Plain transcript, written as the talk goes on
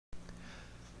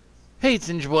Hey, it's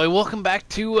Ninja Boy. Welcome back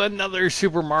to another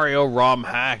Super Mario ROM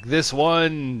hack. This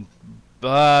one,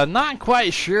 not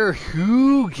quite sure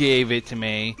who gave it to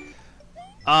me.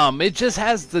 It just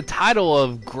has the title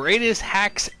of Greatest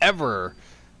Hacks Ever.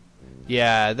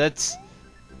 Yeah, that's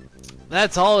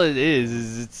all it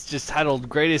is it's just titled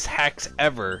Greatest Hacks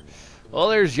Ever. Well,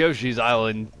 there's Yoshi's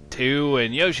Island 2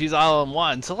 and Yoshi's Island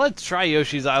 1, so let's try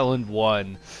Yoshi's Island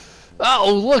 1.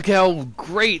 Oh, look how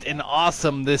great and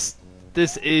awesome this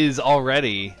is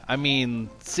already. I mean,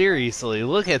 seriously,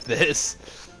 look at this.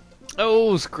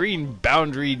 Oh, screen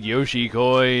boundaried Yoshi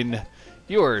coin.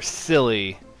 You are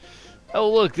silly. Oh,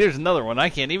 look, there's another one. I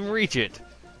can't even reach it.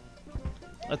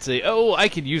 Let's see. Oh, I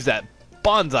could use that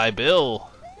bonsai bill.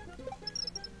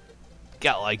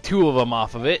 Got like 2 of them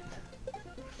off of it.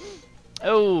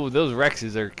 Oh, those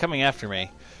Rexes are coming after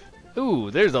me. Ooh,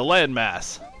 there's a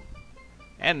landmass.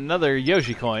 And another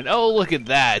Yoshi coin. Oh, look at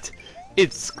that.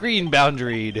 It's screen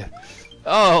boundaried.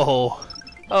 Oh,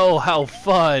 how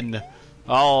fun.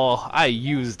 Oh, I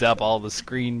used up all the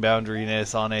screen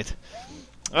boundariness on it.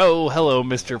 Oh, hello,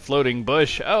 Mr. Floating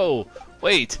Bush. Oh,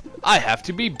 wait, I have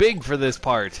to be big for this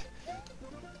part.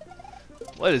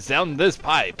 What is down this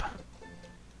pipe?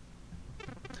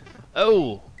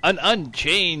 Oh, an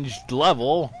unchanged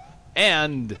level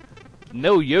and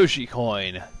no Yoshi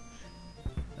coin.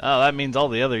 Oh, that means all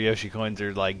the other Yoshi coins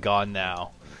are like gone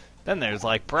now. Then there's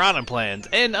like piranha plants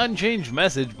and unchanged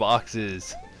message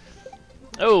boxes.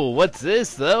 Oh, what's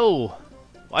this though?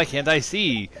 Why can't I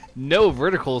see? No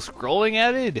vertical scrolling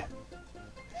added?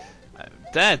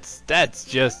 That's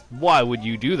just, why would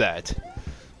you do that?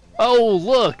 Oh,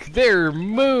 look, there are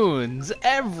moons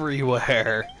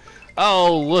everywhere.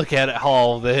 Oh, look at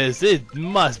all this. It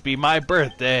must be my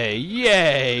birthday.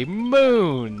 Yay,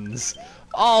 moons.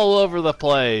 All over the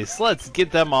place. Let's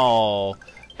get them all.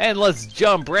 And let's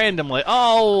jump randomly.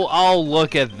 Oh,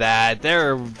 look at that.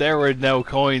 There were no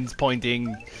coins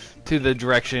pointing to the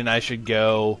direction I should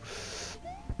go.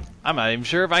 I'm not even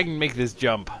sure if I can make this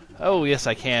jump. Oh, yes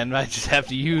I can. I just have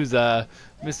to use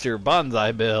Mr.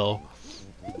 Bonsai Bill.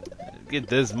 Get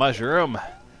this mushroom.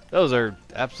 Those are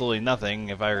absolutely nothing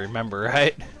if I remember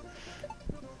right.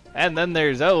 And then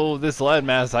there's, this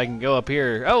landmass. I can go up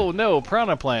here. Oh no,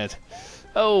 piranha plant.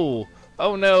 Oh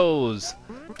noes.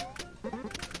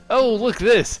 Oh, look at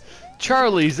this.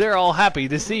 Charlie's, they're all happy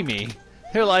to see me.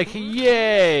 They're like,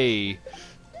 yay.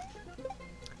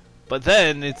 But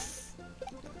then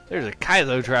there's a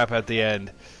Kaizo trap at the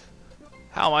end.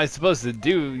 How am I supposed to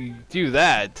do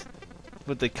that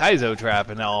with the Kaizo trap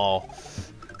and all?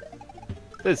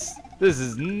 This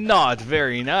is not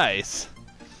very nice.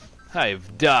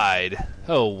 I've died.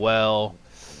 Oh well.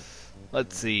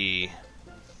 Let's see.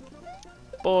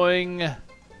 Boing.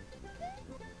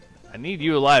 I need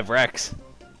you alive, Rex.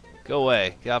 Go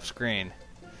away. Get off screen.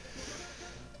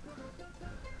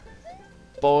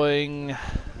 Boing.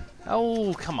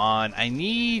 Oh, come on. I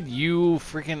need you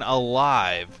freaking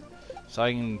alive so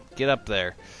I can get up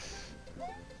there.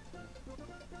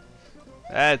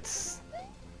 That's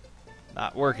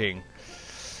not working.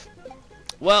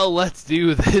 Well, let's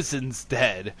do this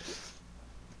instead.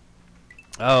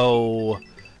 Oh.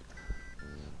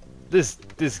 This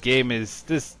game is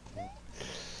this.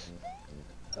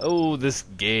 Oh, this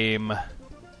game.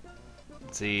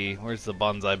 Let's see, where's the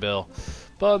Bonsai Bill?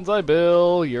 Bonsai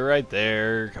Bill, you're right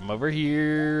there. Come over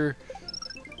here.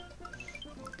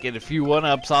 Get a few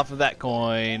 1-ups off of that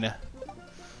coin.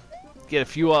 Get a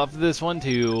few off of this one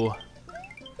too.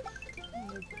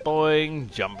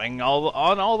 Boing, jumping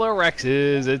on all the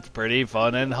Rexes. It's pretty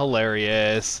fun and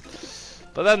hilarious.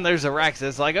 But then there's a Rex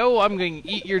that's like, oh, I'm going to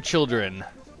eat your children.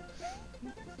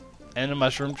 And a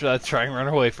mushroom that's trying to run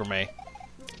away from me.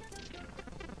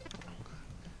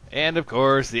 And of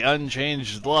course, the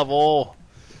unchanged level,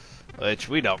 which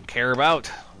we don't care about.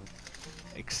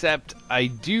 Except I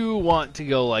do want to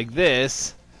go like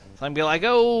this. So I'm going to be like,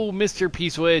 oh, Mr.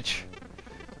 P-Switch.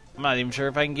 I'm not even sure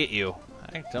if I can get you.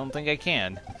 I don't think I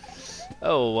can.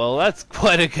 Oh, well, that's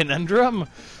quite a conundrum.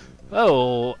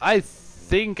 Oh, I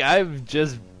think I've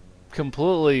just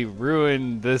completely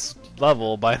ruined this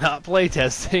level by not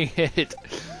playtesting it.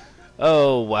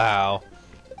 Oh, wow.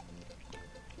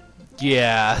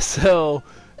 Yeah, so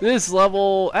this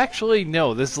level, actually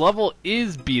no, this level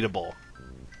is beatable.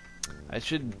 I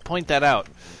should point that out.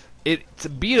 It's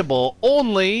beatable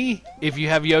only if you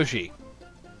have Yoshi.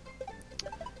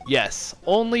 Yes,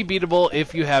 only beatable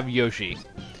if you have Yoshi.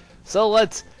 So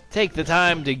let's take the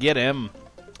time to get him.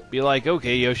 Be like,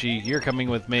 okay Yoshi, you're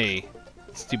coming with me,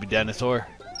 stupid dinosaur.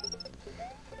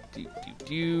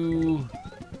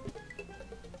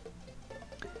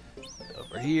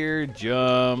 here,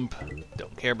 jump.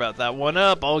 Don't care about that one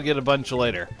up. I'll get a bunch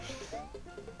later.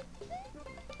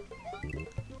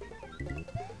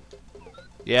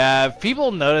 Yeah, if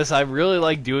people notice, I really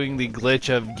like doing the glitch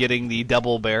of getting the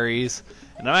double berries,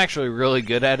 and I'm actually really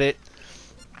good at it.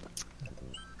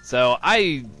 So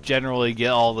I generally get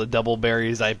all the double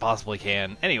berries I possibly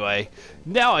can. Anyway,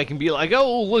 now I can be like,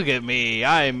 oh, look at me.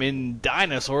 I'm in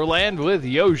Dinosaur Land with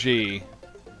Yoshi.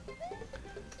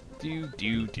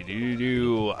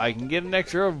 I can get an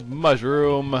extra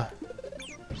mushroom.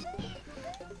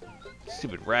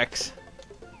 Stupid Rex.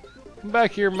 Come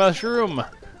back here, mushroom. I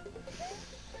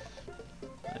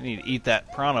need to eat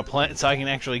that piranha plant so I can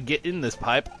actually get in this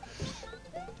pipe.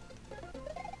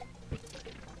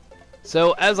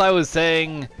 So, as I was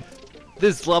saying,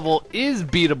 this level is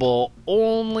beatable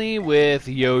only with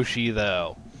Yoshi,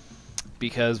 though.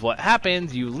 Because what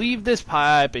happens, you leave this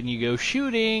pipe and you go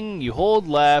shooting, you hold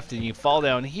left, and you fall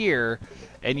down here,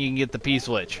 and you can get the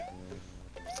P-switch.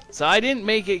 So I didn't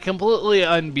make it completely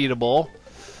unbeatable.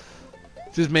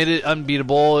 Just made it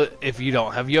unbeatable if you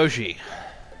don't have Yoshi.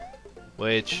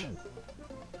 Which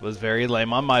was very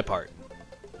lame on my part.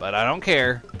 But I don't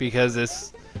care, because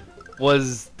this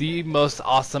was the most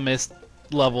awesomest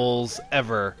levels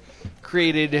ever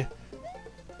created.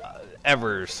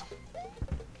 Evers.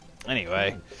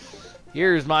 Anyway,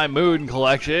 here's my moon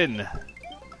collection.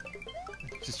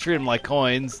 Just treat them like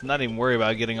coins, not even worry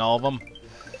about getting all of them.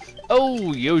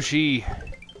 Oh, Yoshi.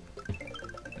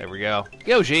 There we go.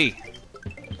 Yoshi!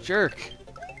 Jerk.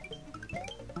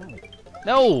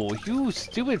 No, you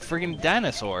stupid friggin'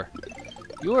 dinosaur.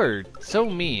 You are so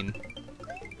mean.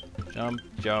 Jump,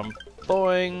 jump,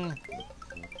 boing.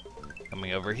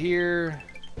 Coming over here.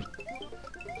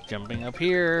 Jumping up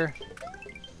here.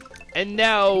 And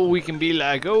now we can be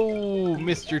like, oh,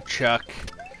 Mr. Chuck.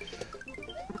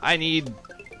 I need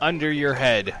under your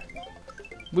head.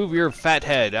 Move your fat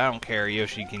head. I don't care.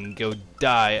 Yoshi can go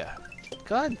die.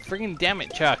 God friggin' damn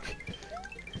it, Chuck.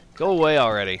 Go away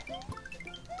already.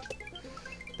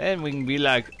 Then we can be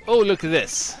like, oh, look at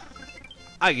this.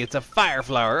 I get a fire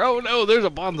flower. Oh no, there's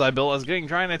a bonsai bill that's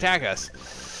trying to attack us.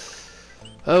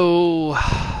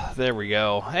 Oh, there we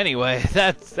go. Anyway,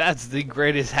 that's the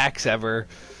greatest hacks ever.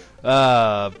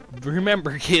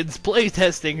 Remember, kids,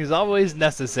 playtesting is always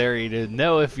necessary to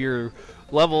know if your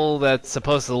level that's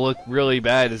supposed to look really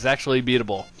bad is actually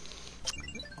beatable.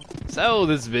 So,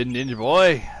 this has been Ninja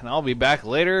Boy, and I'll be back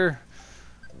later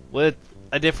with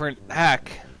a different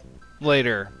hack.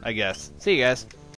 Later, I guess. See you guys.